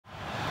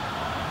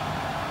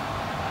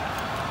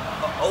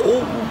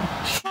Oh,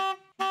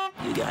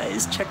 you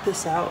guys, check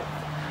this out.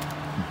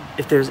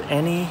 If there's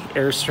any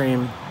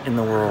Airstream in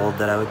the world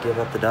that I would give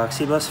up the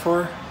Doxy bus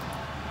for,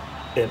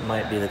 it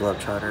might be the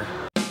Globetrotter.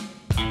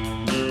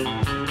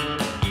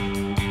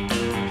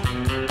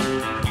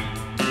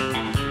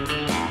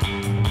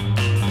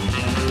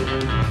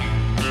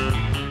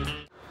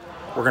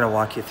 We're gonna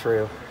walk you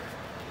through.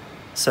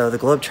 So the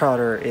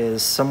Globetrotter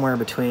is somewhere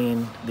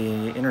between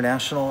the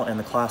International and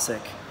the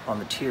Classic on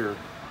the tier.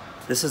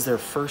 This is their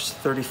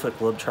first 30-foot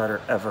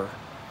Globetrotter ever.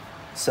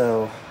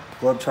 So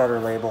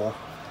Globetrotter label.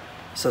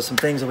 So some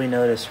things that we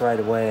noticed right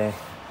away: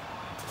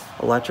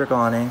 electric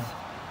awning,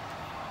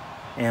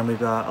 and we've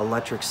got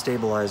electric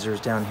stabilizers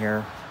down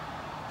here,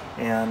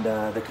 and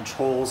the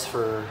controls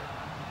for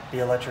the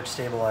electric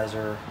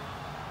stabilizer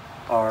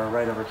are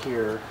right over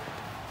here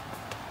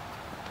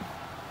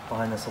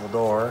behind this little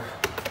door.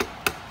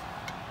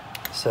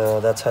 So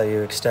that's how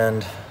you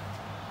extend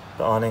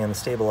the awning and the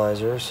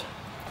stabilizers.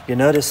 You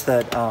notice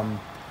that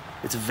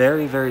it's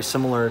very, very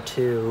similar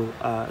to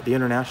the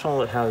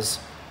International. It has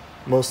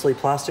mostly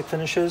plastic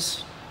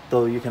finishes,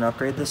 though you can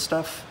upgrade this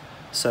stuff.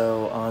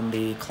 So on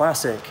the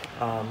Classic,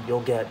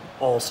 you'll get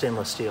all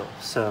stainless steel.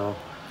 So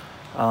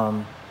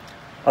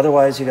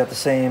otherwise you got the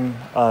same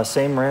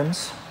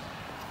rims,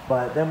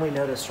 but then we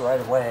noticed right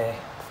away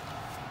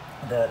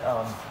that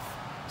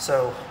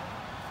so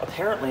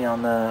apparently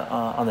on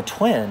the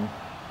Twin,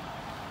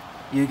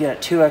 you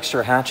get 2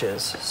 extra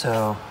hatches.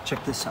 So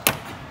check this out.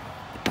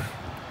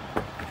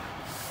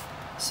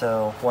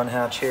 So 1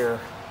 hatch here,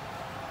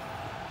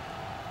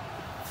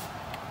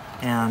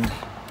 and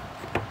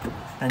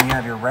then you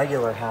have your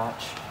regular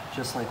hatch,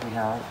 just like we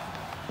have.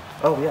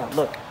 Oh yeah,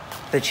 look,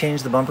 they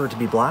changed the bumper to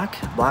be black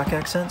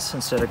accents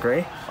instead of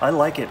gray. I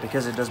like it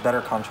because it does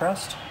better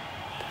contrast.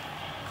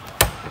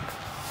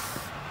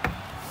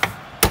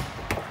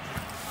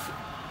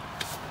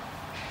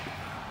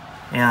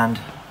 And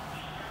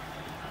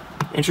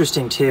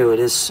interesting too, it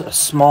is a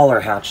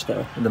smaller hatch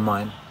though than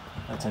mine.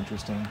 That's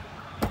interesting.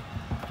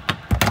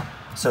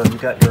 So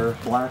you've got your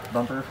black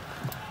bumper.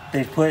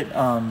 They've put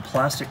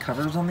plastic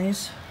covers on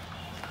these.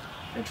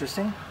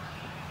 Interesting.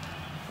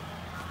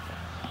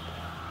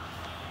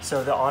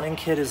 So the awning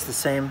kit is the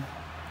same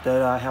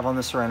that I have on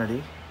the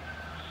Serenity.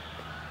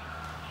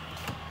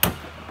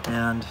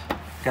 And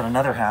got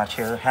another hatch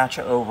here, Hatch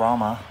O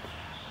Rama.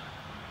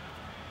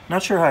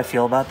 Not sure how I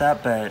feel about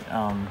that, but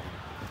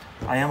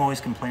I am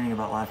always complaining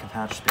about lack of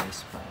hatch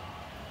space. But.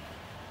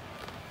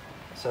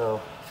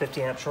 So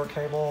 50 amp short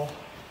cable,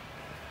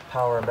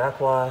 power and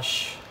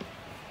backwash,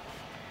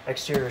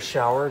 exterior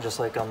shower, just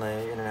like on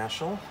the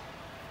International.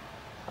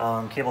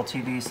 Cable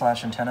TV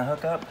 / antenna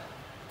hookup.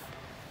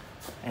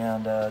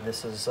 And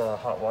this is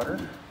hot water.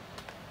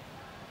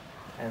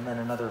 And then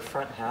another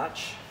front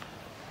hatch,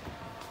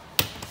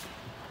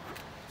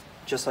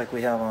 just like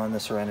we have on the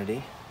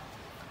Serenity.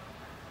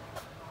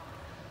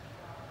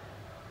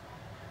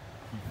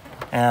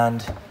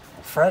 And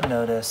Fred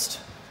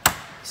noticed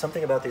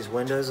something about these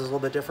windows is a little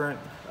bit different.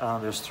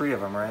 There's 3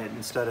 of them, right?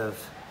 Instead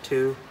of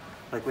 2,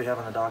 like we have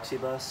on the Doxy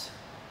bus.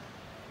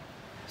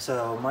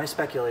 So my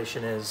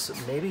speculation is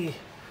maybe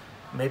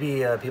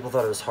people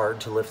thought it was hard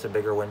to lift the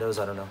bigger windows.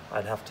 I don't know.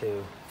 I'd have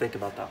to think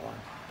about that one.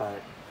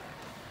 But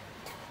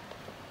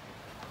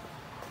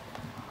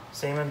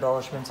same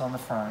embellishments on the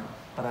front.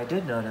 But I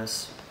did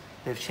notice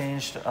they've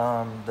changed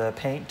the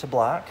paint to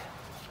black.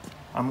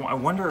 I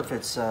wonder if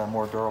it's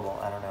more durable.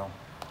 I don't know.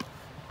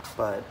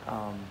 But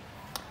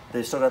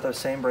they still got the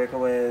same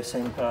breakaway,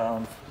 same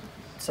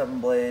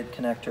 7-blade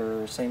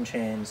connector, same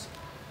chains.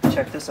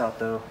 Check this out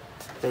though.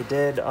 They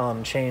did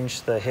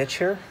change the hitch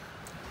here.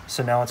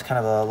 So now it's kind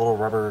of a little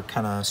rubber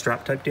kind of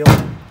strap type deal.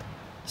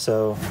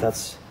 So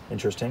that's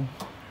interesting.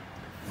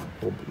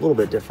 A little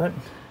bit different.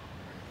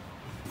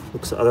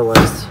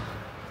 Otherwise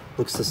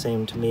looks the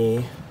same to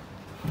me.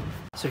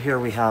 So here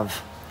we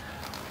have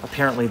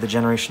apparently the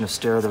generation of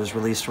stair that was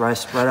released right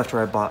after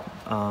I bought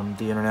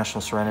the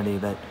International Serenity,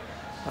 but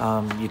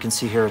you can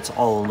see here it's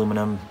all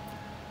aluminum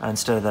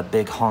instead of that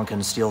big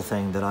honkin' steel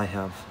thing that I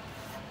have.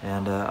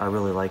 And I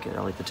really like it.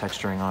 I like the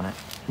texturing on it.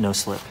 No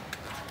slip.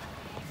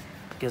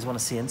 You guys want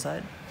to see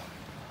inside?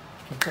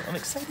 I'm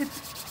excited.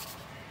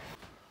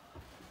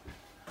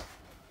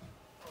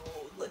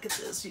 Oh, look at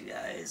this, you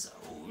guys.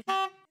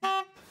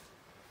 Oh.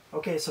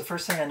 Okay, so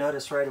first thing I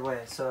noticed right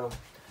away. So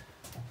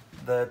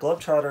the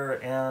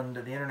Globetrotter and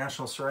the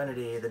International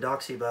Serenity, the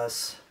Doxy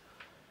bus,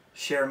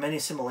 share many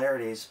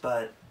similarities,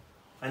 but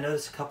I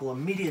noticed a couple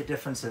immediate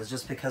differences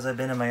just because I've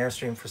been in my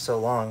Airstream for so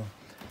long.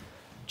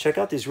 Check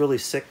out these really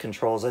sick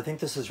controls. I think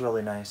this is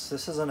really nice.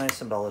 This is a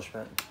nice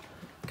embellishment.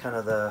 Kind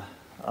of the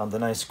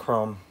nice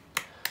chrome.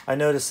 I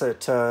noticed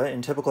that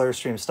in typical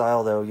Airstream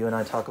style though, you and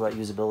I talk about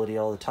usability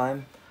all the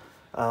time.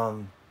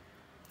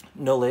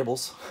 No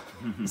labels,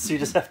 so you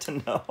just have to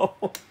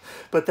know.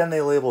 But then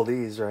they label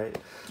these, right?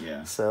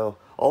 Yeah. So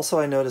also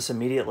I notice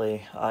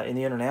immediately in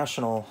the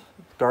International,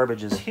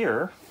 garbage is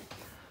here.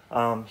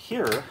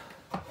 Here,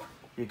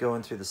 you go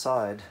in through the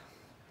side.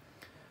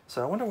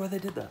 So I wonder why they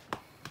did that.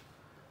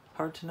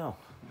 Hard to know.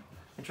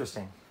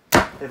 Interesting.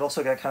 they've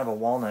also got kind of a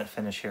walnut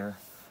finish here.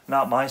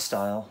 Not my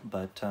style,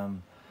 but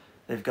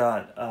they've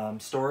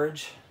got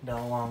storage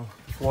down along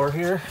the floor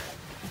here.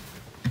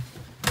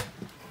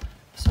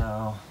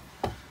 So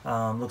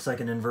looks like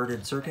an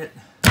inverted circuit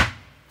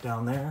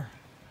down there.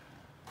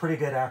 Pretty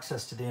good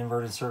access to the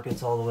inverted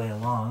circuits all the way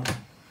along.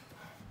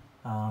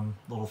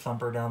 Little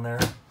thumper down there.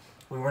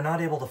 We were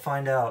not able to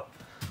find out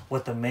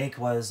what the make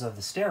was of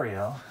the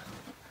stereo,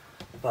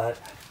 but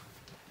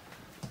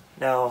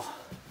now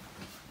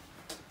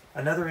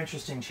another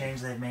interesting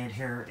change they've made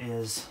here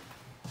is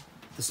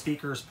the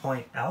speakers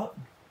point out.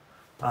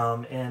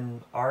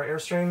 In our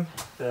Airstream,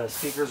 the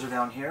speakers are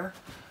down here.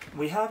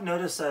 We have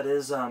noticed that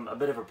is a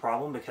bit of a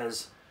problem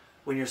because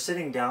when you're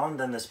sitting down,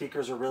 then the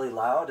speakers are really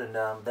loud, and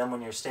then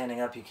when you're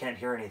standing up, you can't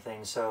hear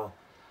anything. So,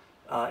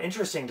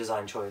 interesting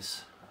design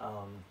choice.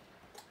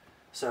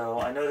 So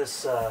I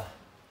noticed,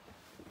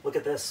 look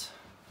at this.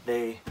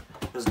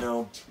 There's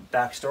no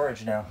back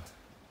storage now.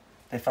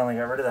 They finally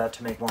got rid of that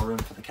to make more room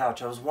for the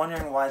couch. I was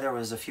wondering why there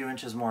was a few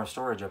inches more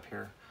storage up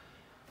here.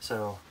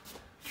 So,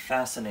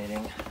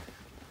 fascinating.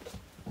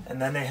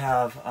 And then they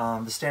have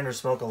the standard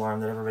smoke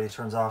alarm that everybody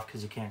turns off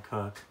because you can't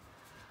cook.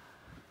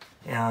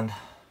 And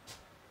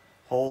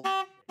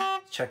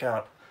check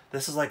out.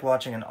 This is like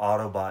watching an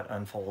Autobot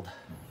unfold.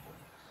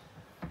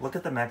 Look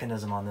at the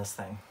mechanism on this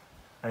thing.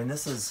 I mean,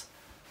 this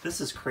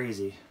is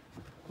crazy.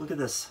 Look at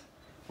this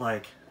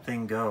like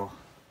thing go.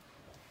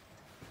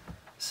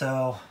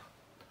 So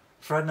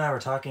Fred and I were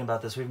talking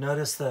about this. We've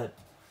noticed that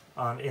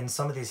in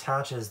some of these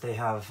hatches they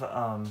have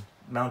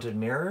mounted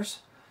mirrors.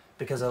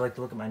 Because I like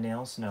to look at my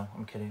nails? No,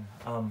 I'm kidding.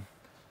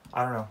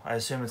 I don't know. I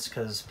assume it's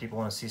because people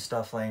want to see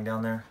stuff laying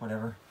down there,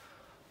 whatever.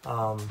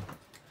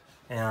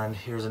 And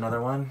here's another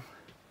one.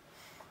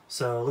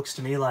 So it looks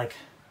to me like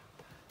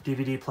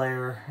DVD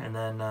player and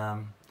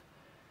then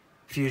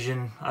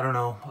Fusion. I don't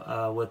know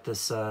what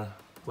this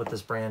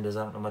brand is.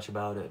 I don't know much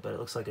about it, but it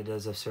looks like it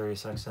does have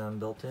Sirius XM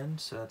built in,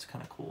 so that's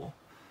kind of cool.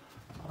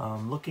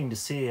 Looking to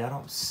see, I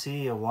don't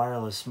see a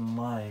wireless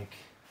mic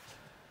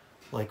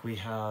like we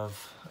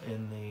have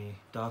in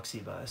the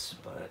Doxy bus,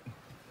 but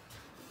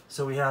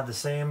so we have the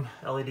same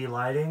LED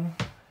lighting,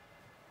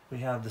 we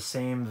have the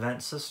same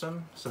vent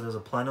system, so there's a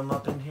plenum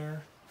up in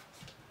here.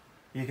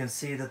 You can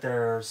see that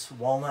there's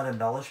walnut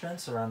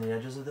embellishments around the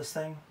edges of this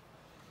thing.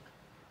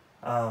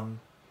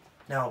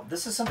 Now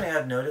this is something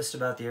I've noticed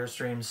about the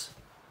Airstreams,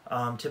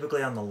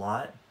 typically on the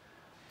lot.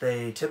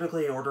 They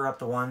typically order up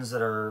the ones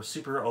that are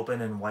super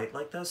open and white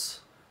like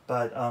this.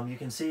 But you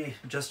can see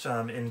just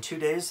in 2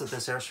 days that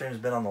this Airstream's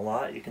been on the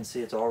lot, you can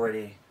see it's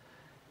already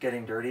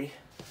getting dirty.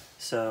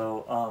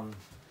 So,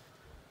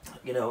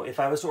 you know,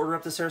 if I was to order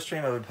up this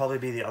Airstream, it would probably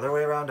be the other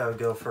way around. I would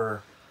go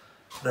for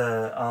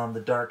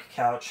the dark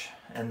couch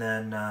and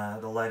then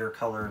the lighter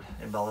colored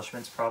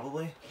embellishments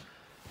probably.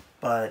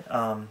 But,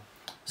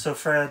 so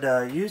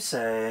Fred, you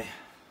say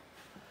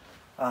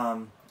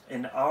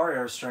in our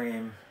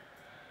Airstream,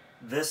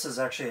 this is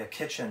actually a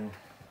kitchen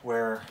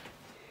where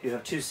you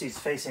have two seats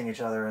facing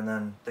each other and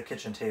then the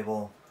kitchen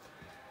table.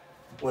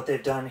 What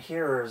they've done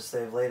here is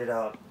they've laid it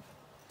out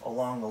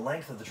along the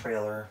length of the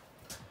trailer.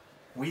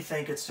 We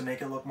think it's to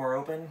make it look more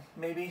open,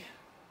 maybe,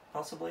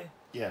 possibly.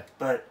 Yeah.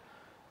 But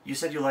you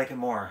said you like it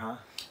more, huh?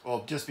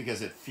 Well, just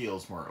because it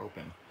feels more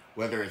open.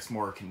 Whether it's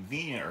more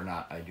convenient or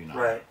not, I do not.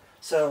 Right.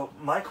 So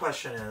my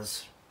question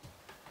is,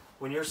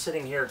 when you're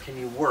sitting here, can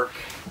you work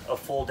a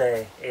full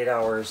day, 8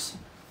 hours,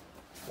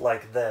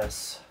 like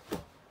this?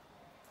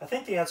 I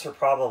think the answer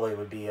probably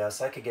would be yes.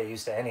 I could get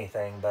used to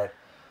anything, but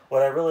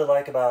what I really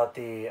like about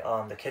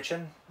the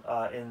kitchen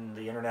in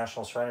the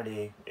International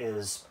Serenity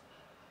is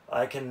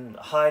I can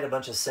hide a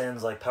bunch of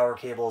sins like power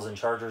cables and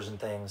chargers and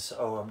things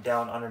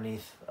down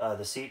underneath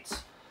the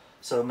seats.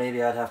 So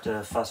maybe I'd have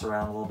to fuss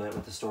around a little bit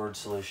with the storage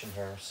solution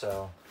here.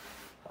 So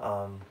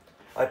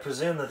I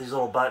presume that these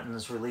little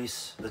buttons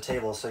release the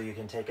table so you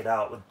can take it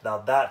out. Now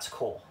that's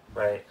cool,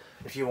 right?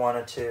 If you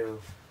wanted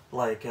to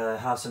like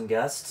have some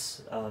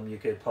guests, you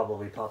could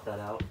probably pop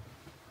that out.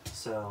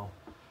 So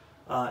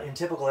in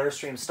typical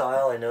Airstream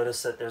style, I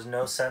noticed that there's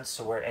no sense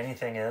to where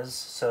anything is.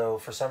 So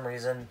for some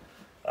reason,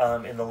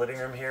 in the living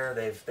room here,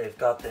 they've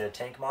got the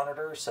tank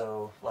monitor.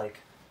 So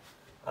like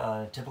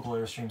typical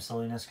Airstream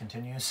silliness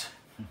continues.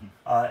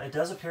 It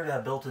does appear to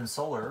have built-in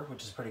solar,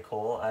 which is pretty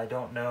cool. I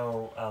don't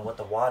know what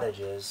the wattage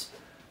is.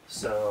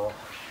 So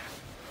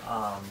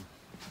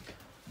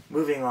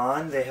moving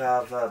on, they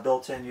have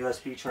built-in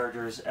USB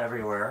chargers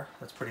everywhere.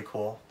 That's pretty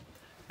cool.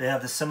 They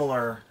have the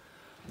similar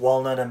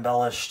walnut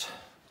embellished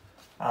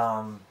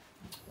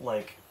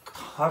like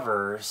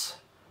covers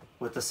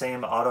with the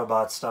same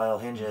Autobot style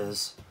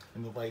hinges.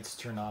 And the lights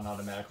turn on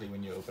automatically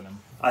when you open them.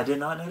 I did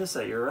not notice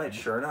that. You're right.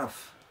 Sure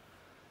enough.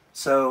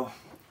 So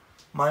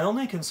my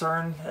only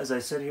concern as I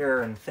sit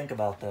here and think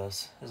about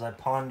this, as I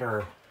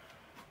ponder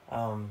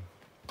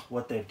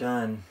what they've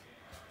done,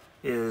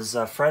 is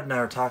Fred and I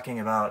are talking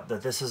about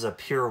that this is a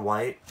pure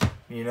white.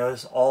 You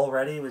notice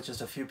already with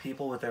just a few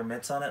people with their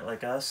mitts on it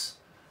like us,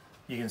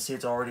 you can see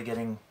it's already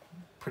getting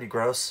pretty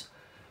gross.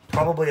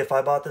 Probably if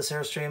I bought this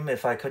Airstream,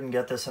 if I couldn't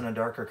get this in a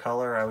darker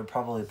color, I would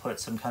probably put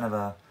some kind of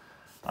a,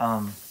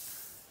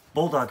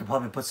 Bulldog could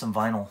probably put some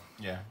vinyl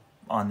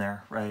on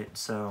there, right?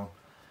 So,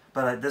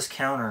 but this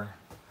counter,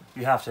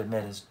 you have to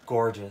admit, is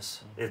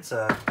gorgeous. It's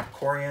a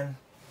Corian.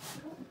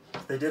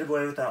 They did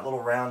away with that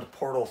little round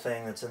portal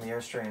thing that's in the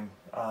Airstream,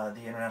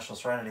 the International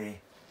Serenity,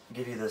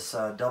 give you this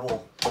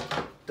double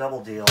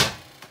deal.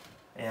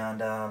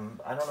 And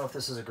I don't know if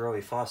this is a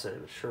growy faucet.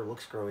 It sure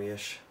looks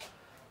growy-ish.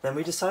 Then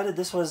we decided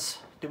this was,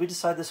 did we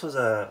decide this was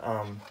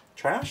a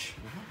trash?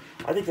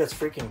 I think that's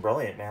freaking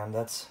brilliant, man.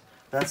 That's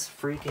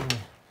freaking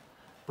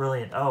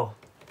brilliant. Oh,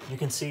 you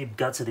can see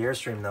guts of the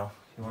Airstream though.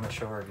 You want to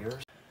show our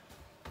viewers?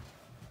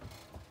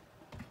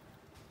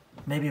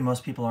 Maybe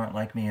most people aren't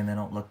like me and they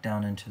don't look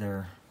down into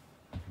the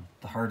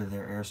heart of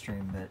their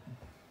Airstream, but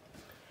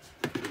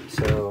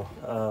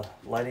so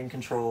lighting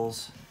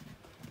controls.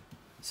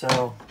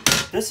 So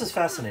this is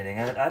fascinating.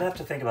 I'd have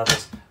to think about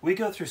this. We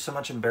go through so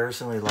much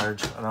embarrassingly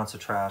large amounts of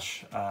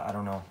trash. I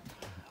don't know.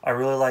 I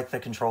really like the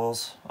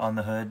controls on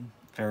the hood.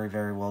 Very,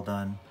 very well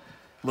done.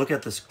 Look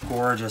at this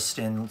gorgeous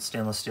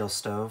stainless steel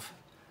stove.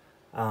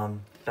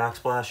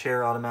 Backsplash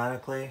here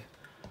automatically.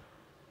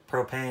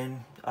 Propane.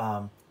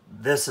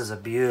 This is a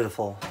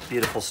beautiful,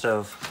 beautiful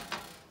stove.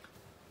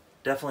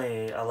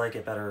 Definitely, I like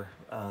it better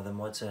than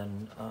what's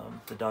in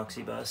the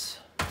Doxy bus.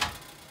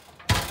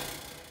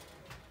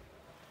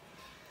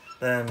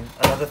 Then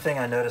another thing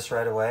I noticed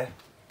right away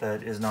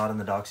that is not in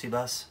the Doxy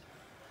bus,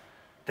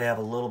 they have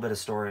a little bit of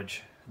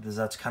storage.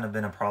 That's kind of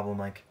been a problem.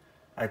 Like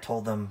I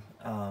told them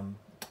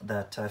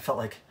that I felt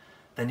like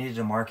they needed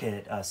to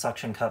market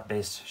suction cup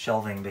based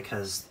shelving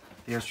because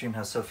the Airstream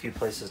has so few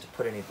places to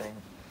put anything.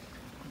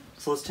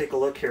 So let's take a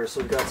look here. So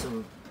we've got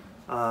some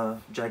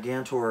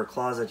Gigantor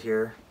closet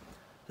here.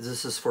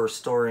 This is for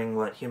storing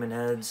what, human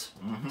heads,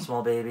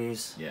 small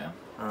babies. Yeah.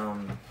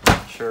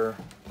 Sure,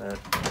 but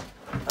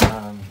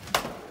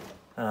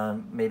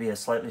maybe a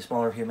slightly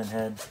smaller human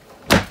head,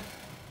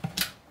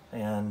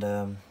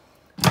 and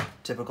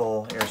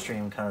typical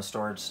Airstream kind of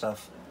storage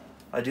stuff.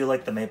 I do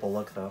like the maple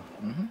look though.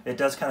 It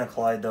does kind of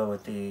collide though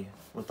with the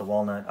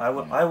walnut. I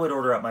would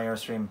order up my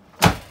Airstream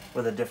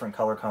with a different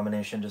color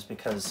combination just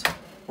because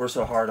we're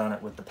so hard on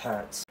it with the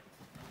pets.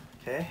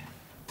 Okay,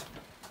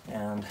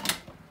 and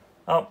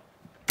oh,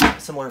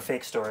 similar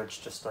fake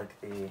storage just like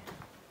the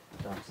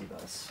Doxy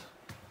bus.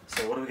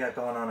 So what do we got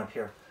going on up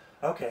here?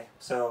 Okay,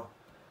 so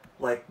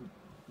like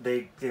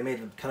they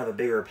made kind of a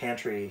bigger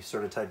pantry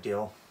sort of type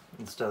deal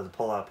instead of the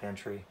pull-out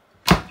pantry.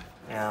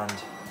 And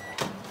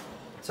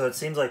so it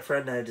seems like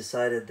Fred and I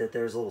decided that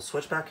there's a little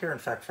switch back here. In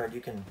fact, Fred, you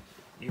can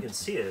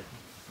see it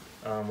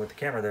with the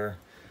camera there.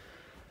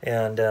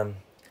 And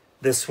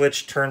this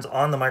switch turns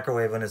on the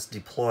microwave when it's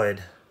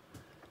deployed.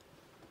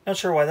 Not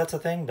sure why that's a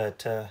thing,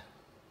 but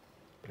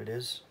it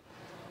is.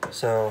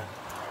 So,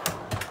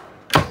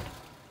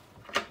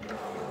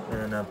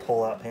 and a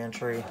pull-out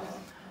pantry.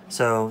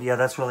 So yeah,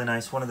 that's really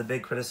nice. One of the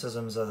big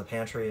criticisms of the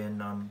pantry in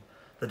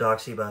the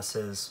Doxy bus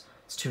is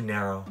it's too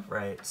narrow,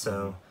 right?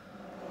 So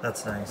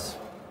that's nice.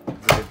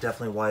 They've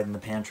definitely widened the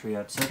pantry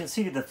up. So you can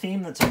see the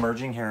theme that's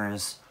emerging here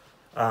is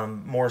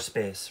more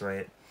space,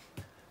 right?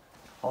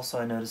 Also,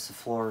 I noticed the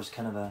floor is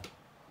kind of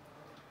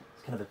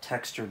a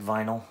textured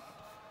vinyl.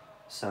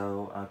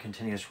 So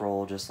continuous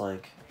roll, just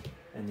like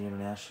in the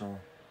International.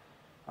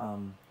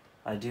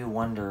 I do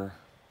wonder,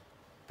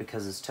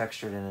 because it's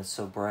textured and it's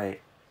so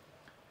bright,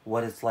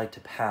 what it's like to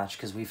patch,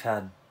 because we've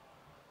had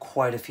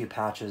quite a few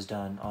patches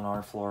done on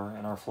our floor,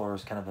 and our floor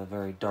is kind of a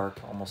very dark,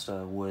 almost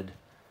a wood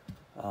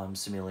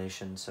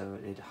simulation, so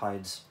it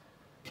hides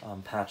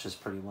patches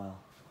pretty well.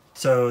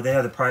 So they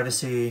have the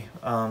privacy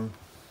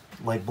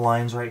like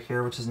blinds right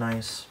here, which is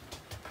nice.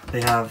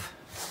 They have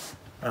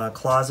a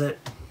closet.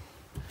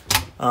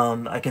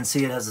 I can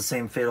see it has the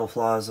same fatal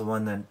flaw as the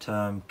one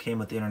that came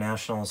with the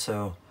International,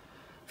 so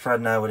Fred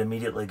and I would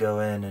immediately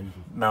go in and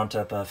mount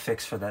up a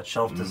fix for that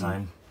shelf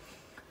design.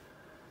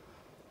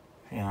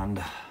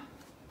 And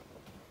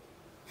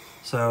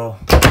so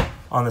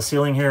on the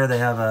ceiling here, they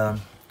have a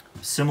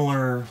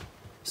similar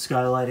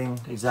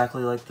skylighting,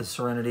 exactly like the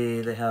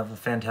Serenity. They have a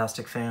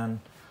fantastic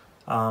fan,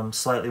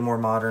 slightly more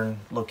modern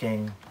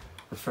looking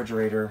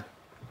refrigerator.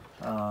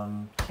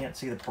 Can't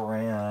see the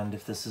brand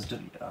if this is,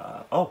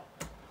 oh,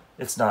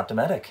 it's not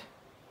Dometic.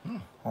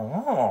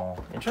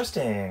 Oh,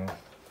 interesting.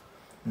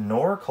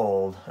 Nor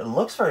cold. It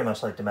looks very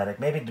much like Dometic.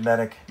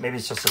 Maybe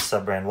it's just a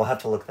sub-brand. We'll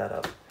have to look that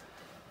up.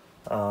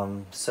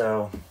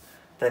 So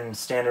then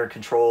standard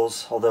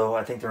controls, although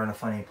I think they're in a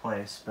funny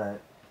place, but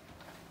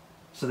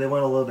so they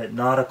went a little bit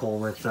nautical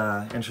with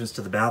entrance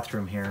to the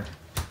bathroom here.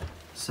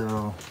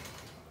 So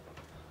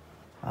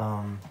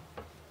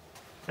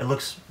it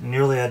looks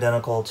nearly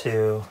identical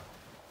to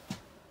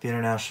the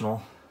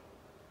International.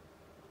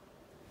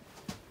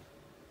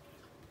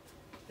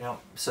 Yep.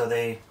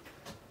 So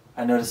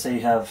I noticed they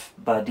have,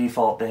 by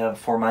default, they have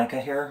Formica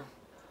here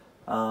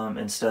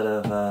instead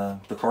of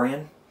the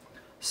Corian.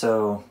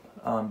 So,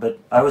 but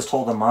I was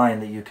told on mine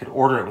that you could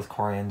order it with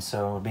Corian,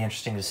 so it'll be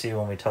interesting to see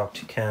when we talk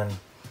to Ken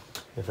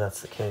if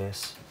that's the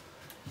case.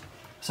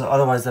 So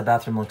otherwise that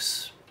bathroom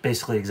looks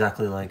basically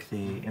exactly like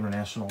the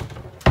International.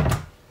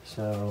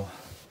 So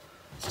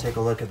let's take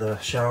a look at the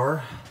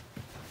shower.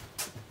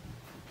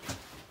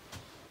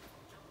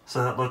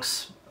 So that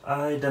looks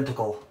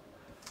identical,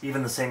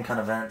 even the same kind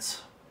of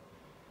vents.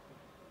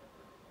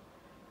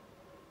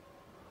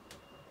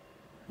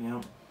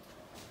 Yep.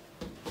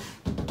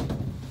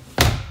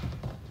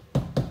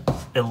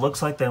 It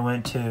looks like they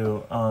went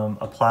to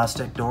a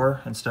plastic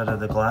door instead of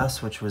the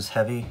glass, which was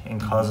heavy and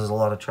causes a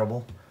lot of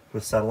trouble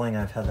with settling.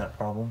 I've had that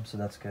problem, so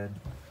that's good.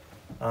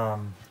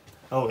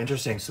 Oh,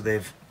 interesting. So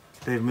they've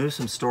moved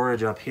some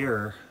storage up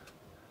here,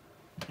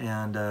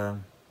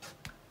 and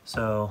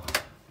so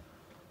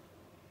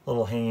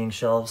little hanging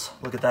shelves.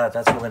 Look at that.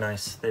 That's really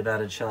nice. They've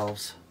added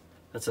shelves.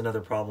 That's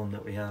another problem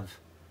that we have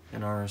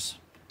in ours.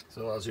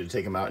 So it allows you to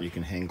take them out. You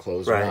can hang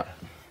clothes. Right.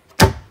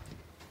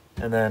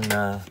 And then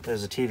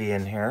there's a TV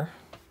in here.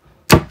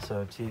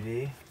 So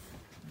TV.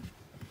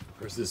 Of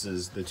course, this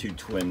is the 2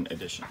 twin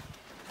edition.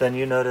 Then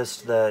you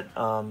noticed that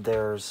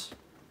there's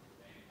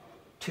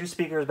 2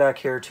 speakers back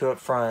here, 2 up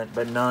front,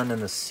 but none in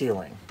the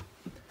ceiling.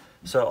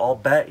 So I'll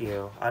bet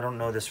you, I don't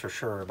know this for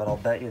sure, but I'll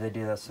bet you they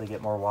do that so they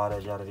get more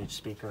wattage out of each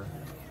speaker.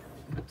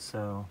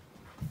 So,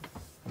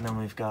 and then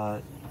we've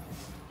got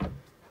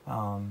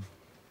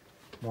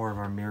more of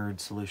our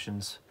mirrored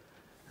solutions.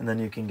 And then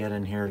you can get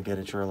in here to get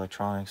at your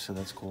electronics, so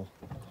that's cool.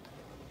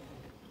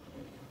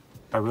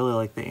 I really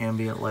like the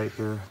ambient light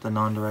here. The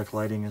non-direct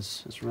lighting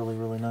is really,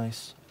 really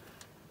nice.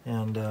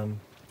 And a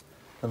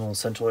little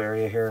central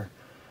area here.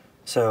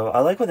 So I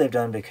like what they've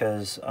done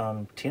because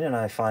Tina and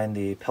I find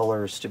the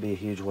pillars to be a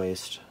huge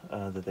waste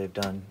that they've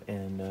done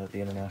in the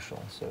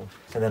International. So,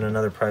 and then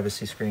another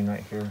privacy screen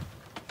right here.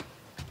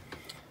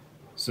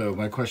 So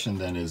my question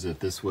then is, if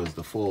this was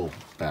the full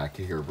back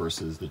here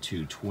versus the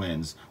 2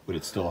 twins, would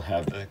it still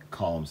have the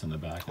columns in the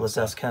back? Let's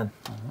ask Ken.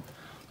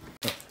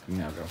 Oh,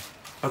 now go.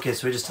 Okay,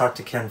 so we just talked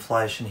to Ken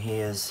Fleisch, and he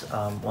is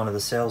one of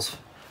the sales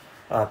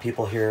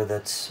people here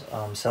that's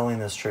selling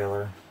this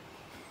trailer.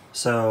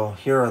 So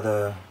here are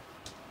the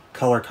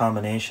color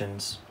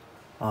combinations.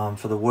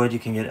 For the wood, you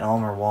can get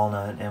elm or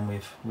walnut,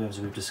 and as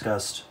we've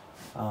discussed,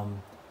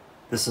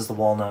 this is the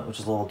walnut,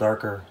 which is a little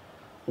darker.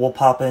 We'll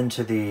pop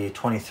into the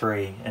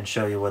 23 and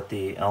show you what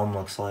the elm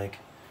looks like.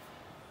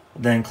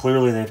 Then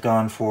clearly they've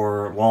gone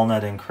for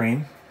walnut and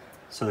cream,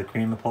 so the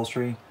cream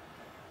upholstery.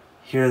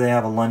 Here they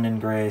have a London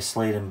gray,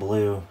 slate, and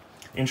blue.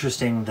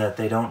 Interesting that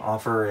they don't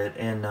offer it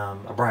in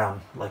a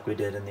brown like we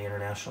did in the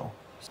International.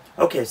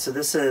 Okay, so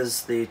this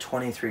is the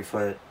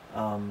 23-foot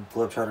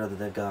Globetrotter that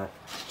they've got.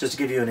 Just to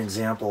give you an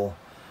example,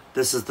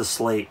 this is the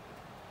slate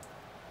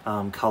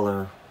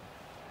color,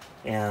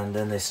 and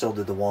then they still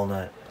did the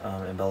walnut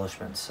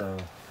embellishments. So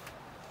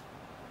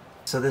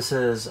this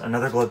is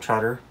another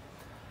Globetrotter.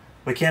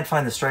 We can't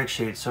find the strike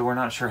sheet, so we're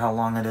not sure how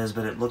long it is,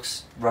 but it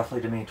looks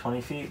roughly to me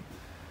 20 feet.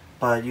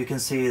 But you can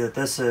see that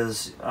this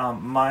is,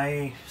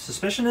 my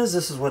suspicion is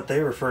this is what they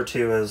refer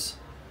to as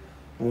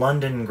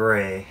London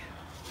gray.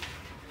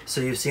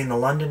 So you've seen the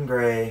London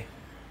gray,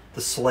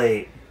 the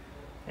slate,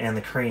 and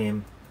the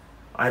cream.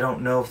 I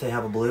don't know if they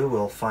have a blue.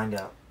 We'll find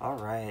out. All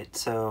right,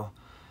 so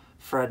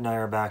Fred and I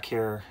are back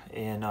here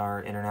in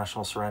our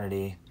International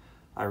Serenity.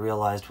 I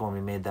realized when we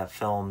made that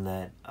film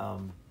that I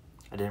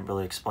didn't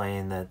really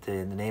explain that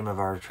the name of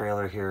our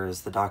trailer here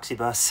is the Doxy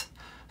Bus.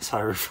 So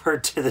I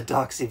referred to the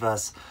Doxy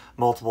Bus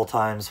multiple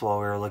times while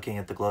we were looking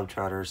at the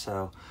Globetrotter.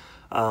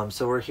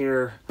 So we're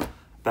here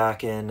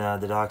back in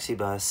the Doxy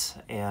Bus,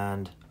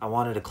 and I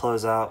wanted to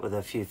close out with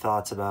a few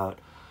thoughts about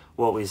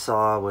what we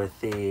saw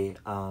with the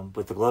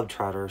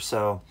Globetrotter.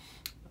 So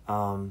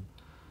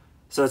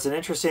it's an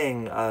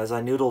interesting, as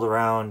I noodled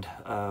around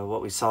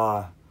what we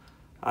saw,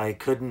 I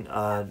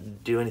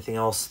couldn't do anything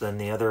else than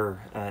the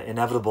other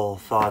inevitable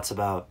thoughts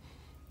about,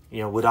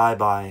 would I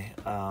buy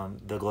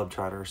the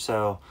Globetrotter?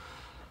 So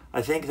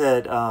I think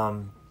that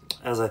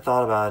as I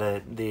thought about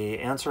it, the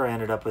answer I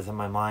ended up with in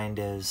my mind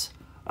is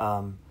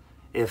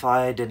if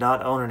I did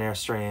not own an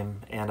Airstream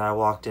and I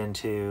walked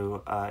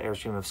into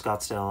Airstream of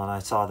Scottsdale and I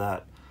saw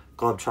that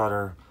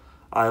Globetrotter,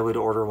 I would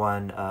order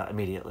one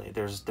immediately.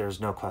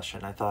 There's no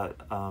question. I thought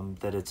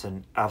that it's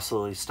an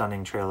absolutely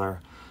stunning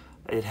trailer.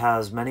 It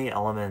has many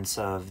elements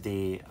of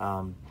the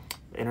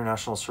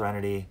International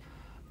Serenity,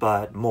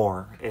 but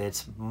more.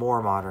 It's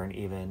more modern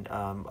even.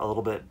 A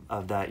little bit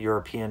of that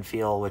European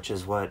feel, which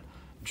is what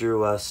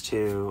drew us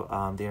to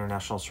the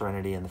International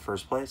Serenity in the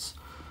first place.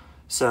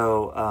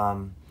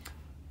 So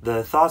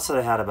the thoughts that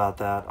I had about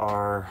that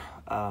are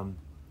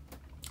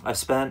I've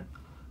spent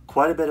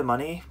quite a bit of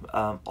money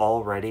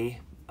already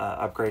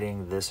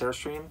upgrading this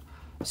Airstream.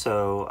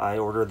 So I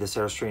ordered this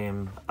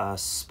Airstream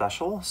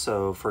special.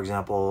 So for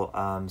example,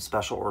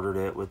 special ordered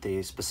it with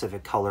the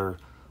specific color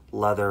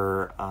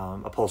leather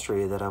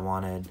upholstery that I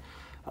wanted,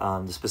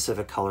 the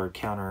specific colored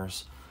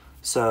counters.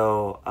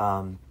 So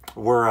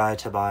were I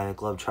to buy a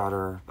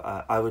Globetrotter,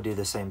 I would do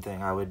the same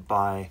thing. I would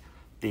buy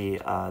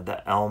the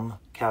elm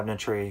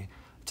cabinetry.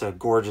 It's a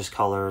gorgeous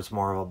color. It's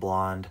more of a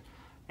blonde,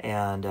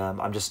 and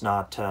I'm just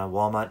not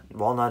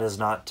walnut is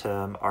not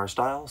our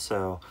style.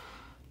 So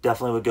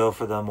definitely would go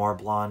for the more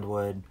blonde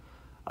wood.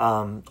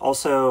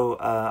 Also,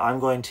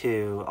 I'll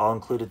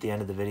include at the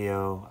end of the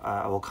video,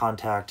 I will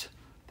contact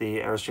the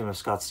Airstream of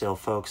Scottsdale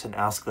folks and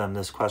ask them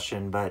this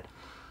question, but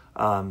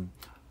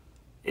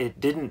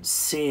it didn't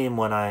seem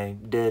when I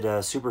did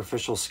a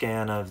superficial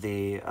scan of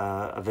the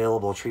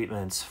available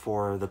treatments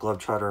for the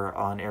Globetrotter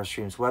on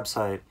Airstream's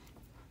website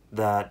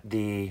that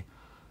the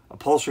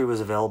upholstery was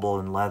available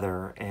in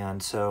leather.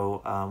 And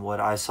so what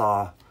I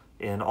saw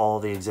in all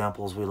the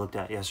examples we looked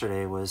at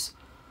yesterday was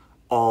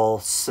all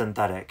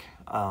synthetic.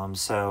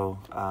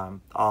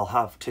 I'll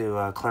have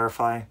to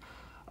clarify.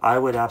 I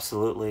would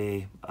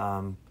absolutely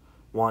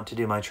want to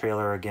do my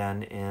trailer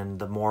again in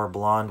the more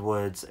blonde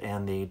woods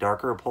and the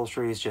darker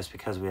upholsteries, just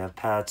because we have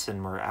pets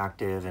and we're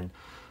active, and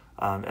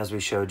as we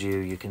showed you,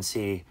 you can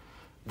see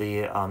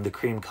the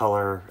cream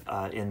color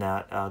in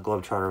that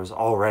Globetrotter was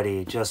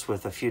already, just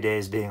with a few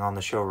days being on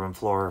the showroom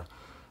floor,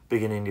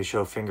 beginning to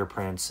show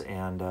fingerprints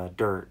and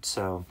dirt.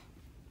 So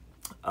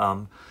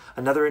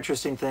another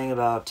interesting thing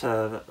about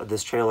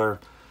this trailer,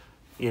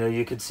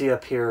 you can see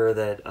up here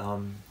that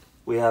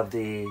we have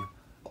the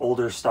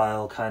older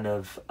style kind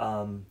of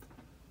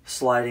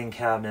sliding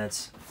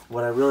cabinets.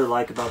 What I really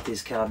like about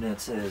these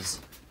cabinets is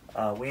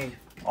we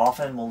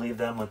often will leave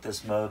them with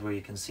this mode where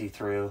you can see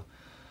through.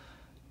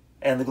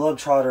 And the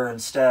Globetrotter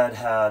instead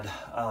had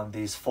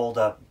these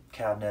fold-up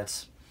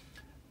cabinets.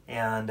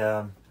 And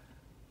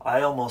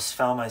I almost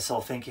found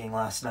myself thinking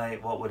last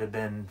night what would have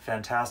been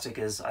fantastic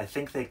is, I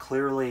think they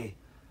clearly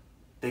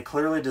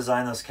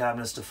designed those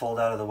cabinets to fold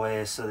out of the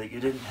way so that you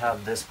didn't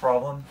have this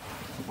problem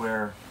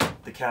where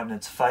the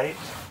cabinets fight,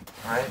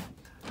 right?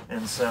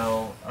 And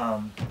so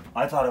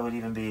I thought it would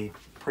even be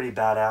pretty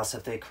badass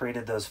if they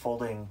created those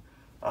folding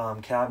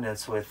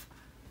cabinets with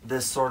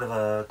this sort of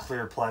a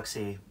clear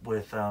plexi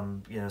with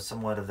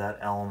somewhat of that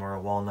elm or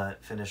a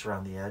walnut finish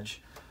around the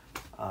edge.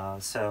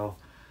 So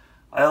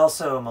I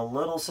also am a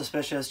little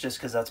suspicious, just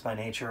because that's my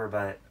nature,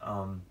 but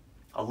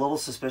a little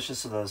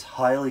suspicious of those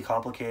highly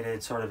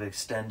complicated sort of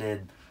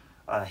extended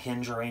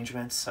hinge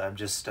arrangements. I'm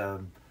just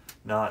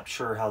not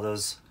sure how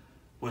those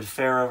would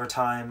fare over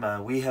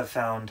time. We have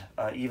found,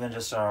 even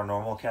just on our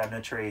normal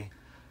cabinetry,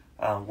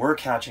 we're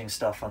catching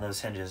stuff on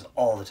those hinges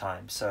all the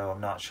time, so I'm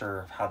not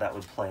sure how that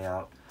would play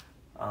out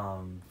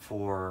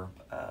for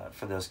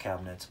those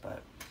cabinets.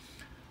 But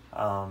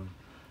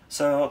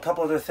so a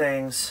couple other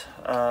things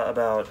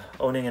about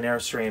owning an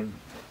Airstream.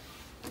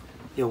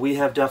 We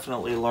have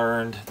definitely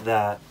learned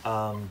that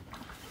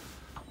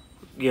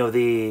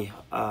the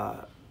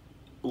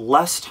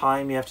less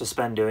time you have to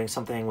spend doing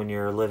something when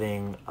you're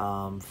living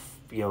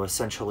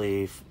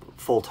essentially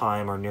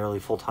full-time or nearly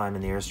full-time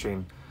in the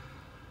Airstream,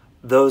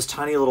 those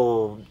tiny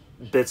little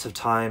bits of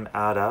time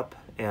add up.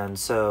 And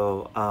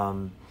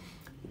so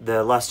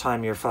the less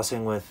time you're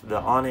fussing with the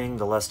awning,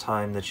 the less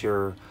time that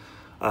you're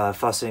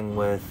fussing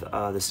with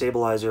the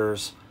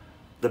stabilizers,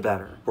 the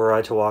better. Were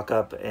I to walk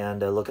up and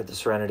look at the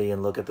Serenity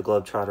and look at the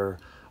Globetrotter,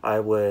 I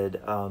would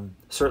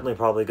certainly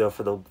probably go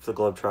for the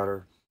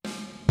Globetrotter.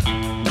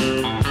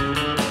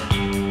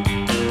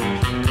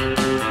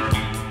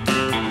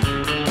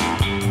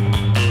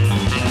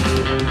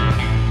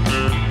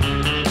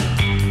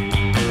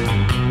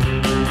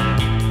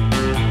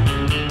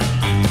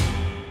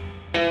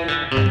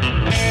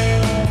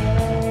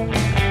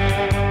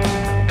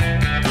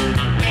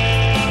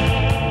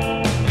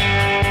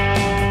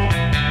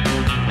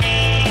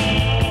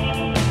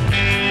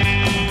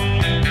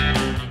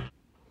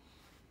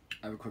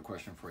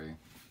 For you,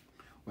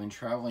 when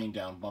traveling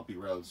down bumpy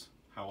roads,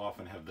 how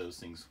often have those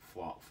things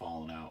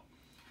fallen out?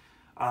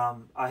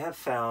 I have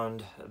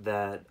found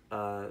that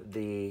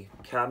the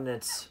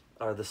cabinets,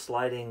 or the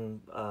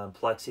sliding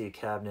plexi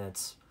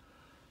cabinets,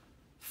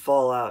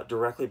 fall out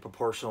directly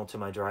proportional to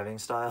my driving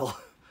style.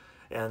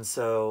 And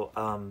so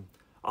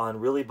on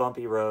really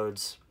bumpy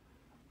roads,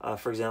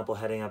 for example,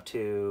 heading up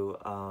to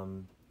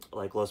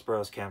like Los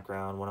Burros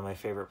Campground, one of my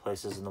favorite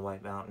places in the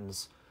White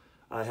Mountains,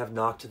 I have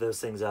knocked those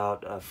things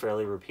out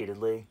fairly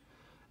repeatedly.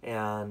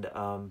 And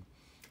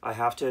I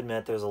have to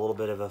admit, there's a little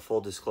bit of a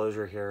full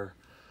disclosure here.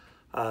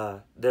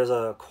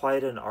 There's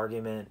quite an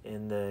argument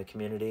in the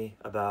community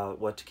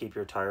about what to keep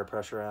your tire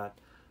pressure at.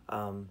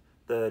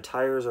 The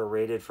tires are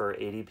rated for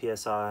 80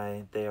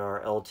 psi. They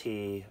are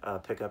LT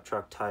pickup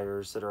truck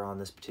tires that are on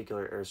this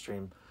particular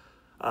Airstream.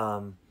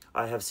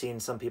 I have seen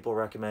some people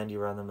recommend you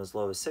run them as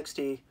low as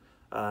 60,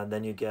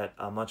 then you get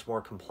much more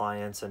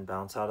compliance and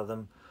bounce out of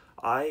them.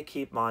 I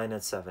keep mine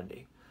at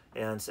 70.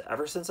 And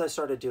ever since I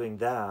started doing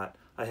that,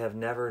 I have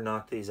never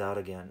knocked these out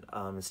again,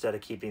 instead of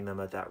keeping them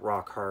at that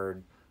rock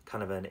hard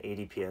kind of an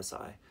 80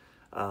 psi.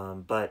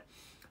 But,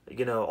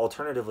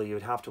 alternatively, you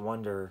would have to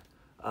wonder,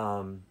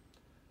 do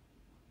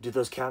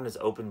those cabinets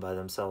open by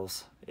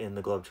themselves in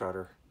the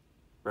Globetrotter,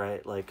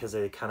 right? Like, because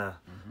they kind of,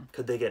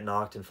 could they get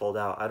knocked and fold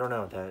out? I don't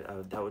know.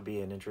 That would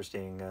be an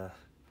interesting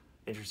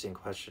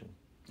question.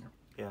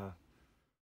 Yeah.